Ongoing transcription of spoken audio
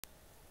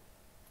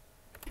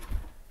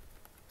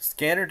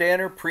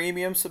ScannerDanner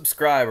Premium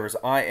subscribers,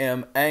 I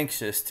am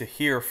anxious to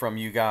hear from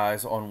you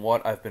guys on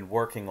what I've been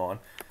working on.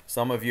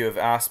 Some of you have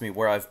asked me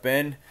where I've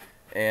been,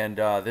 and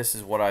this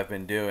is what I've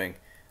been doing.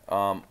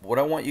 What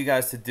I want you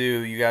guys to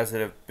do, you guys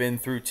that have been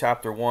through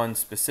Chapter 1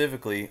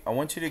 specifically, I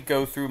want you to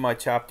go through my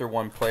Chapter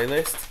 1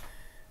 playlist,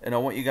 and I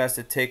want you guys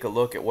to take a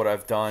look at what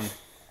I've done.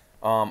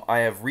 I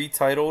have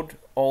retitled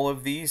all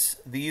of these.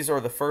 These are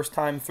the first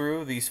time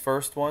through, these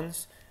first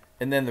ones,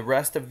 and then the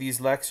rest of these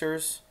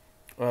lectures.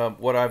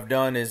 What I've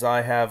done is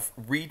I have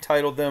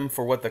retitled them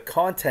for what the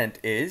content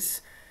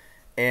is,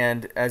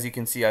 and as you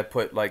can see, I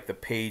put like the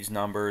page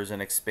numbers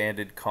and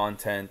expanded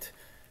content.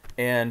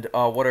 And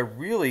what I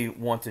really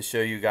want to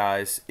show you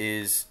guys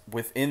is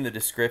within the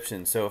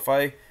description. So if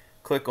I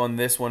click on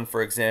this one,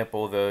 for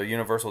example, the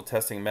Universal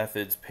Testing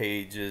Methods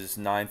pages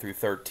 9 through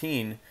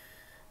 13,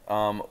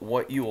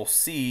 what you will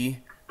see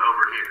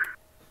over here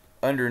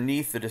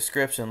underneath the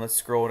description, let's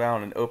scroll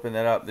down and open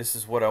that up. This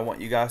is what I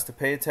want you guys to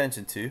pay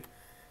attention to.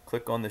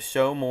 Click on the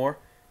show more,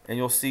 and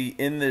you'll see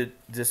in the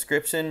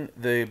description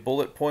the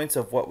bullet points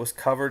of what was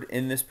covered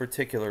in this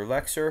particular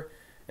lecture.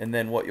 And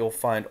then what you'll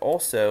find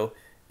also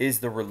is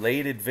the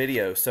related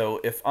video.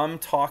 So if I'm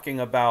talking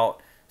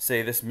about,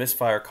 say, this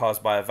misfire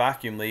caused by a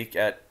vacuum leak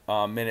at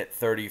minute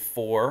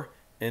 34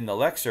 in the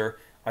lecture,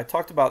 I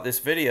talked about this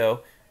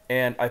video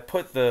and I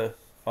put the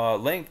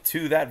link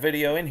to that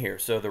video in here.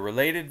 So the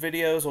related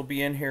videos will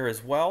be in here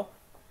as well.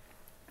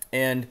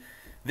 And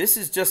this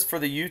is just for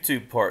the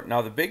YouTube part.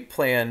 Now the big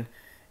plan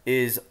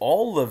is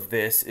all of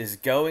this is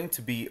going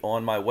to be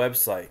on my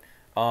website.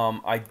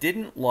 I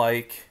didn't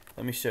like,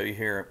 let me show you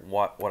here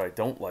what I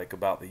don't like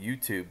about the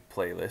YouTube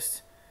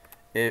playlist.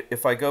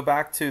 If I go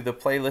back to the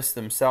playlists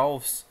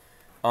themselves,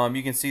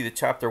 you can see the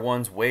chapter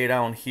 1's way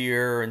down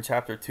here and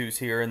chapter 2's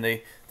here, and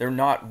they're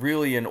not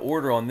really in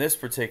order on this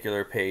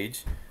particular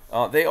page.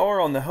 They are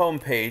on the home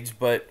page,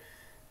 but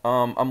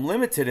I'm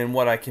limited in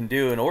what I can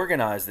do and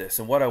organize this.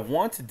 And what I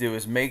want to do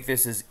is make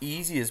this as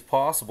easy as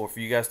possible for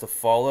you guys to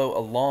follow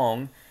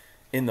along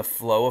in the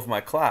flow of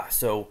my class.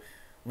 So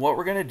what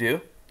we're going to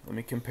do, let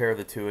me compare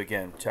the two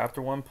again.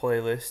 Chapter 1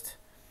 playlist.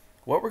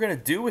 What we're going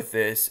to do with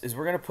this is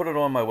we're going to put it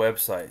on my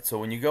website. So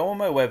when you go on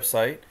my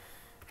website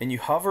and you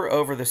hover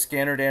over the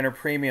ScannerDanner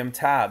Premium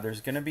tab, there's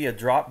going to be a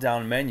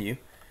drop-down menu.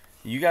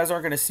 You guys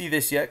aren't going to see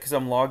this yet because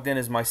I'm logged in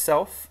as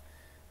myself.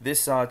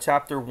 This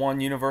Chapter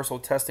 1 Universal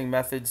Testing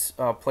Methods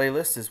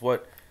playlist is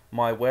what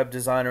my web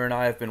designer and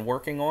I have been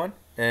working on.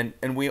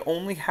 And we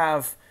only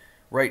have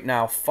right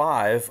now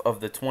 5 of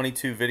the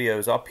 22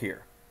 videos up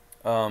here.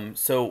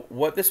 So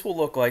what this will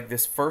look like,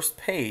 this first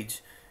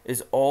page,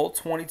 is all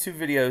 22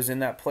 videos in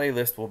that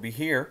playlist will be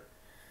here.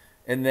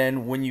 And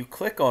then when you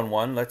click on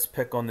one, let's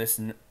pick on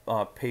this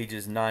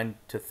pages 9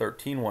 to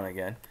 13 one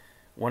again.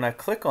 When I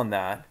click on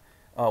that,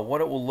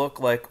 what it will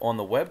look like on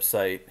the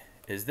website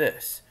is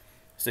this.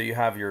 So you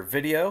have your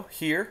video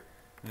here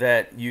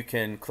that you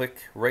can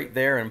click right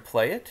there and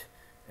play it.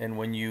 And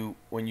when you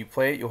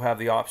play it, you'll have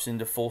the option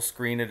to full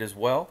screen it as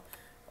well.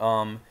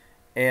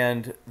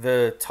 And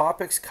the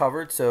topics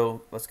covered,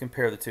 so let's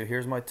compare the two.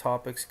 Here's my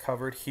topics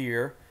covered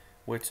here,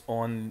 which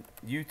on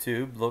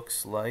YouTube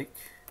looks like,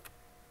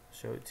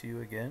 show it to you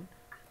again.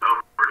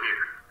 over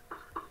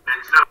here.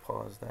 And so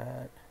Pause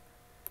that.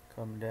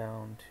 Come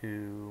down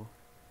to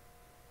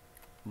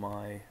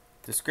my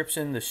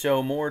description, the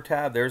show more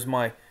tab. There's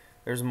my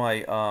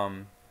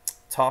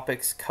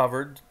topics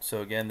covered.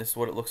 So again, this is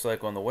what it looks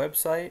like on the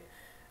website.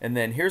 And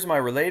then here's my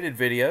related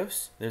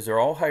videos. These are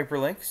all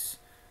hyperlinks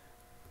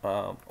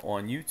on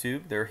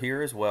YouTube. They're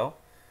here as well.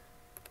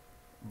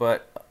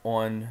 But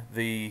on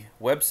the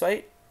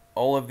website,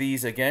 all of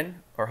these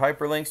again are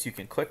hyperlinks. You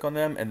can click on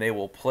them and they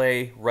will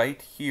play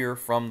right here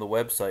from the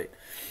website.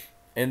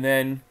 And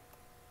then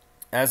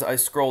as I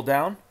scroll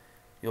down,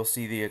 you'll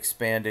see the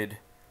expanded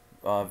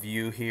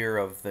view here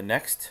of the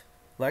next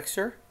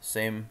lecture,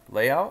 same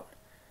layout,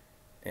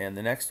 and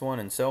the next one,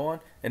 and so on.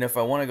 And if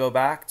I want to go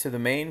back to the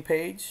main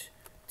page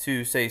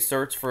to, say,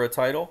 search for a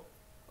title,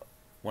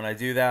 when I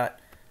do that,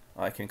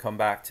 I can come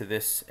back to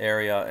this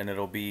area and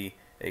it'll be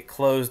a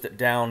closed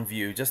down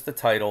view, just the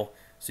title,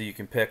 so you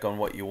can pick on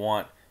what you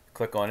want.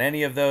 Click on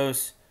any of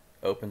those,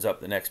 opens up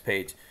the next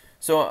page.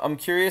 So I'm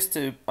curious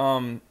to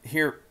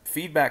hear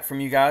feedback from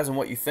you guys and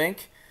what you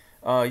think.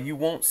 You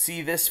won't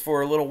see this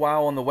for a little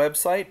while on the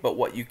website, but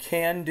what you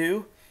can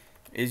do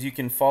is you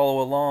can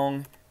follow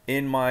along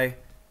in my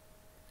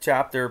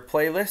chapter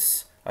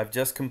playlists. I've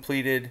just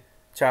completed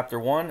Chapter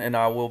 1 and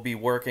I will be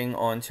working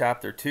on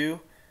Chapter 2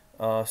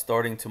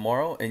 starting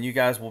tomorrow, and you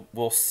guys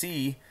will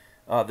see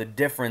the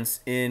difference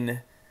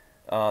in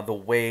the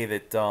way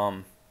that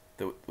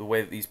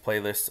these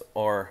playlists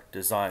are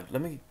designed.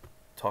 Let me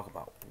talk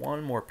about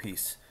one more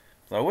piece.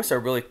 I wish I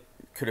really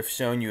could have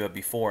shown you a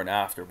before and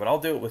after, but I'll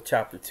do it with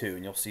Chapter 2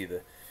 and you'll see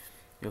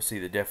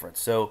the difference.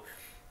 So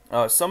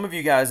some of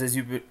you guys, as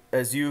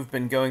you've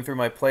been going through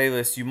my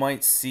playlist, you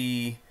might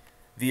see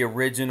the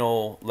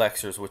original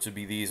lectures, which would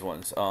be these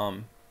ones,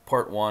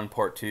 Part 1,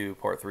 Part 2,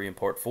 Part 3, and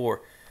Part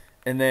 4.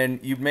 and then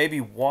you'd maybe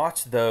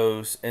watch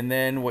those, and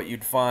then what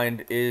you'd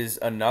find is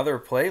another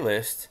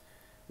playlist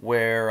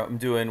where I'm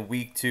doing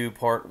week 2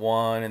 part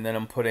 1, and then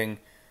I'm putting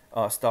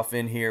stuff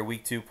in here,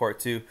 week 2 part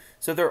 2.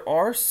 So there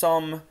are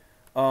some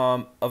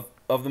of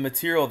the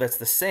material that's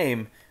the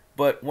same,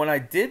 but when I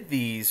did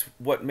these,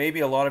 what maybe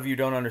a lot of you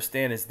don't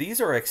understand is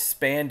these are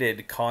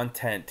expanded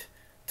content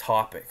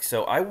topics.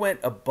 So I went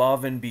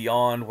above and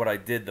beyond what I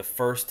did the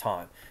first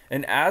time.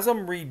 And as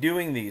I'm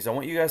redoing these, I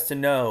want you guys to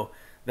know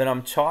that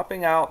I'm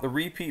chopping out the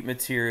repeat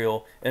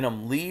material and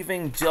I'm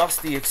leaving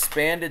just the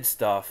expanded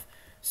stuff.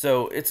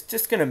 So it's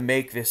just going to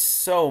make this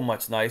so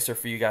much nicer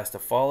for you guys to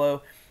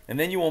follow. And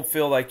then you won't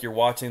feel like you're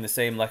watching the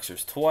same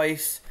lectures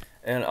twice.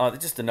 And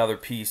just another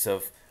piece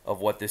of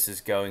what this is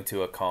going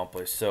to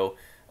accomplish. So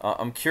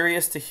I'm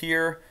curious to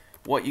hear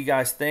what you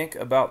guys think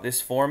about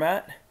this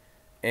format.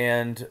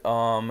 And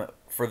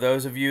for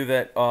those of you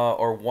that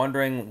are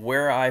wondering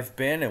where I've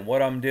been and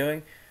what I'm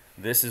doing,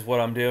 this is what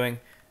I'm doing.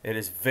 It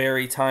is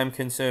very time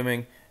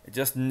consuming.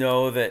 Just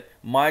know that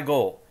my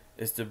goal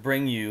is to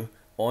bring you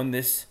on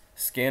this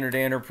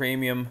ScannerDanner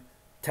Premium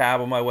tab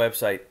on my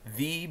website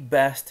the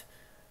best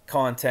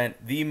content,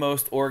 the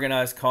most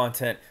organized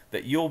content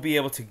that you'll be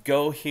able to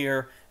go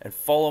here and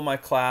follow my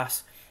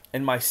class.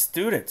 And my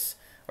students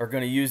are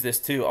going to use this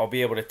too. I'll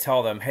be able to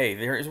tell them, hey,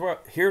 here's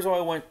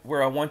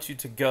where I want you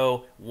to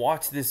go.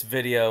 Watch this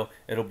video.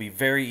 It'll be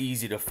very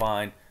easy to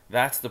find.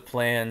 That's the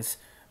plans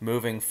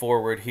moving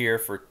forward here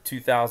for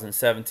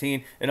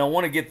 2017, and I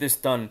want to get this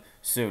done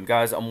soon,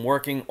 guys. I'm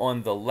working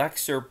on the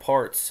lecture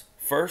parts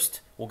first.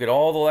 We'll get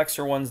all the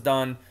lecture ones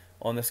done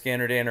on the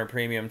ScannerDanner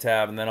Premium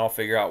tab, and then I'll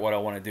figure out what I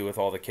want to do with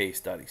all the case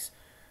studies.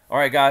 All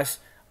right, guys,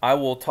 I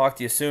will talk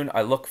to you soon.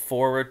 I look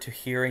forward to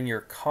hearing your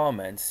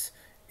comments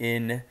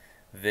in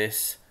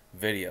this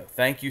video.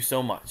 Thank you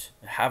so much.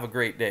 Have a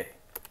great day.